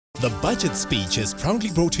The budget speech is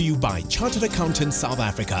proudly brought to you by Chartered Accountants South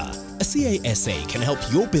Africa. A CASA can help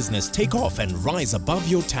your business take off and rise above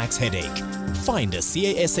your tax headache. Find a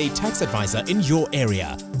CASA tax advisor in your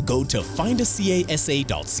area. Go to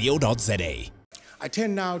findacasa.co.za. I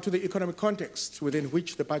turn now to the economic context within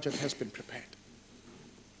which the budget has been prepared.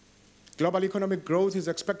 Global economic growth is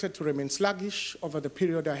expected to remain sluggish over the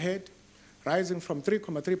period ahead, rising from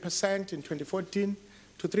 3.3% in 2014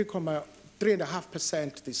 to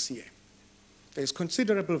 3.5% this year. There is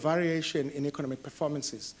considerable variation in economic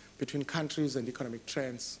performances between countries, and economic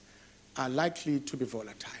trends are likely to be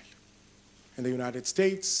volatile. In the United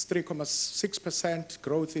States, 3.6%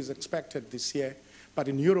 growth is expected this year, but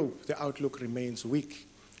in Europe, the outlook remains weak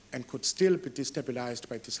and could still be destabilized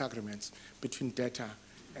by disagreements between debtor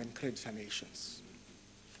and creditor nations.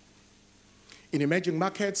 In emerging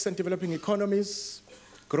markets and developing economies,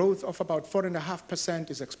 growth of about 4.5%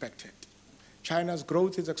 is expected. China's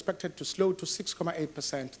growth is expected to slow to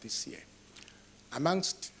 6.8% this year.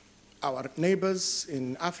 Amongst our neighbors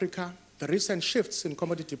in Africa, the recent shifts in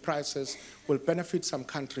commodity prices will benefit some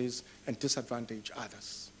countries and disadvantage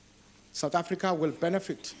others. South Africa will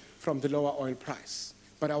benefit from the lower oil price,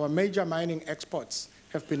 but our major mining exports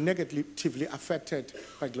have been negatively affected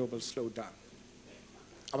by global slowdown.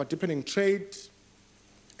 Our deepening trade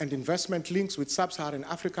and investment links with sub-Saharan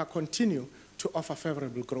Africa continue to offer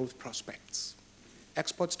favorable growth prospects.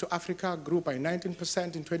 Exports to Africa grew by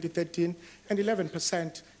 19% in 2013 and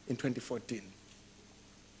 11% in 2014.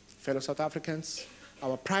 Fellow South Africans,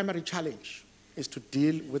 our primary challenge is to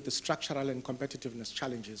deal with the structural and competitiveness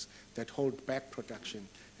challenges that hold back production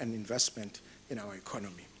and investment in our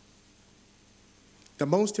economy. The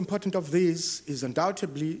most important of these is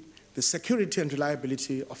undoubtedly the security and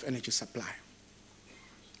reliability of energy supply.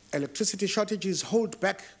 Electricity shortages hold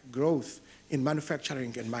back growth in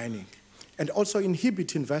manufacturing and mining, and also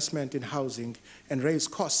inhibit investment in housing and raise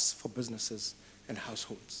costs for businesses and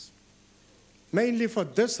households. Mainly for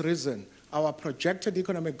this reason, our projected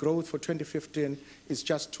economic growth for 2015 is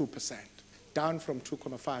just 2%, down from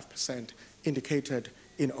 2.5% indicated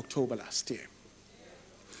in October last year.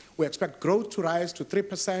 We expect growth to rise to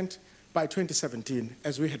 3% by 2017,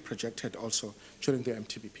 as we had projected also during the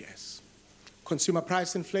MTBPS. Consumer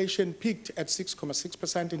price inflation peaked at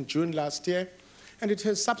 6.6% in June last year, and it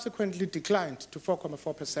has subsequently declined to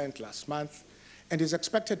 4.4% last month, and is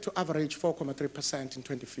expected to average 4.3% in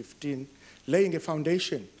 2015, laying a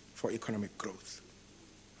foundation for economic growth.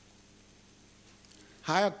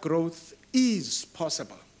 Higher growth is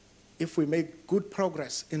possible if we make good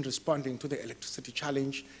progress in responding to the electricity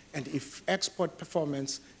challenge and if export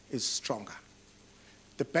performance is stronger.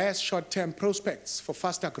 The best short-term prospects for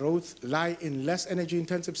faster growth lie in less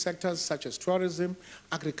energy-intensive sectors such as tourism,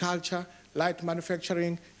 agriculture, light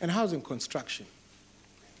manufacturing, and housing construction.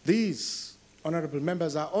 These, honorable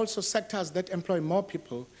members, are also sectors that employ more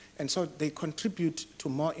people, and so they contribute to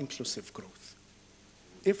more inclusive growth.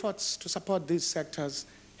 Efforts to support these sectors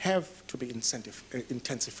have to be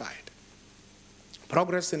intensified.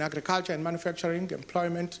 Progress in agriculture and manufacturing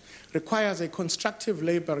employment requires a constructive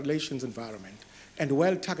labor relations environment and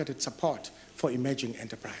well-targeted support for emerging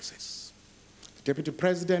enterprises. The Deputy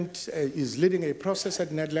President is leading a process at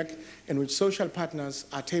NEDLAC in which social partners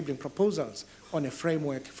are tabling proposals on a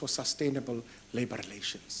framework for sustainable labor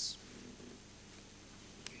relations.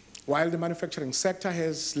 While the manufacturing sector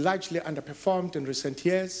has largely underperformed in recent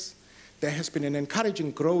years, there has been an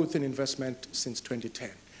encouraging growth in investment since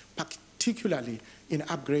 2010, particularly in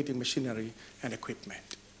upgrading machinery and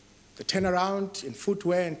equipment. The turnaround in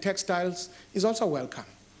footwear and textiles is also welcome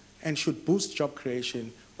and should boost job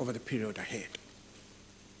creation over the period ahead.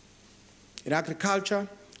 In agriculture,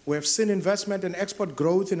 we have seen investment and export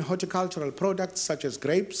growth in horticultural products such as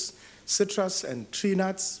grapes, citrus, and tree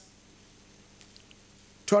nuts.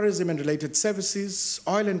 Tourism and related services,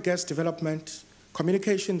 oil and gas development,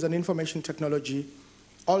 communications and information technology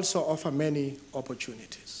also offer many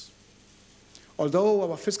opportunities. Although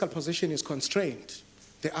our fiscal position is constrained,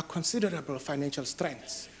 there are considerable financial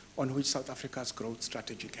strengths on which South Africa's growth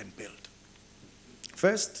strategy can build.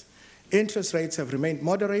 First, interest rates have remained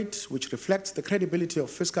moderate, which reflects the credibility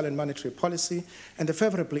of fiscal and monetary policy and the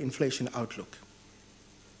favorable inflation outlook.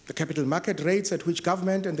 The capital market rates at which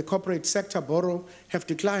government and the corporate sector borrow have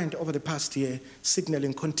declined over the past year,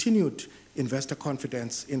 signaling continued investor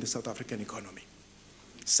confidence in the South African economy.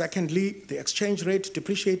 Secondly, the exchange rate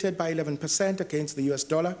depreciated by 11% against the US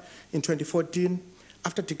dollar in 2014,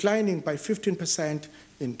 after declining by 15%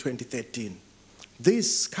 in 2013.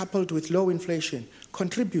 This, coupled with low inflation,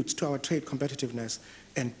 contributes to our trade competitiveness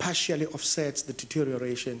and partially offsets the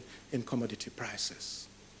deterioration in commodity prices.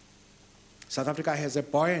 South Africa has a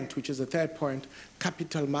buoyant, which is the third point,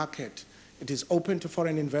 capital market. It is open to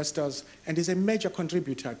foreign investors and is a major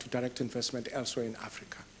contributor to direct investment elsewhere in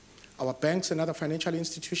Africa. Our banks and other financial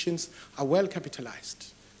institutions are well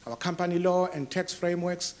capitalized. Our company law and tax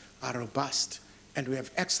frameworks are robust, and we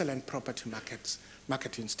have excellent property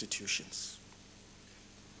market institutions.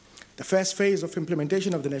 The first phase of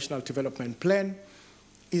implementation of the National Development Plan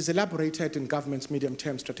is elaborated in government's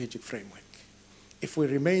medium-term strategic framework. If we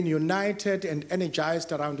remain united and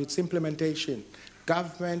energized around its implementation,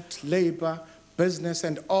 government, labor, business,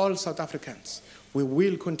 and all South Africans, we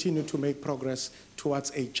will continue to make progress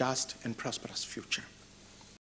towards a just and prosperous future.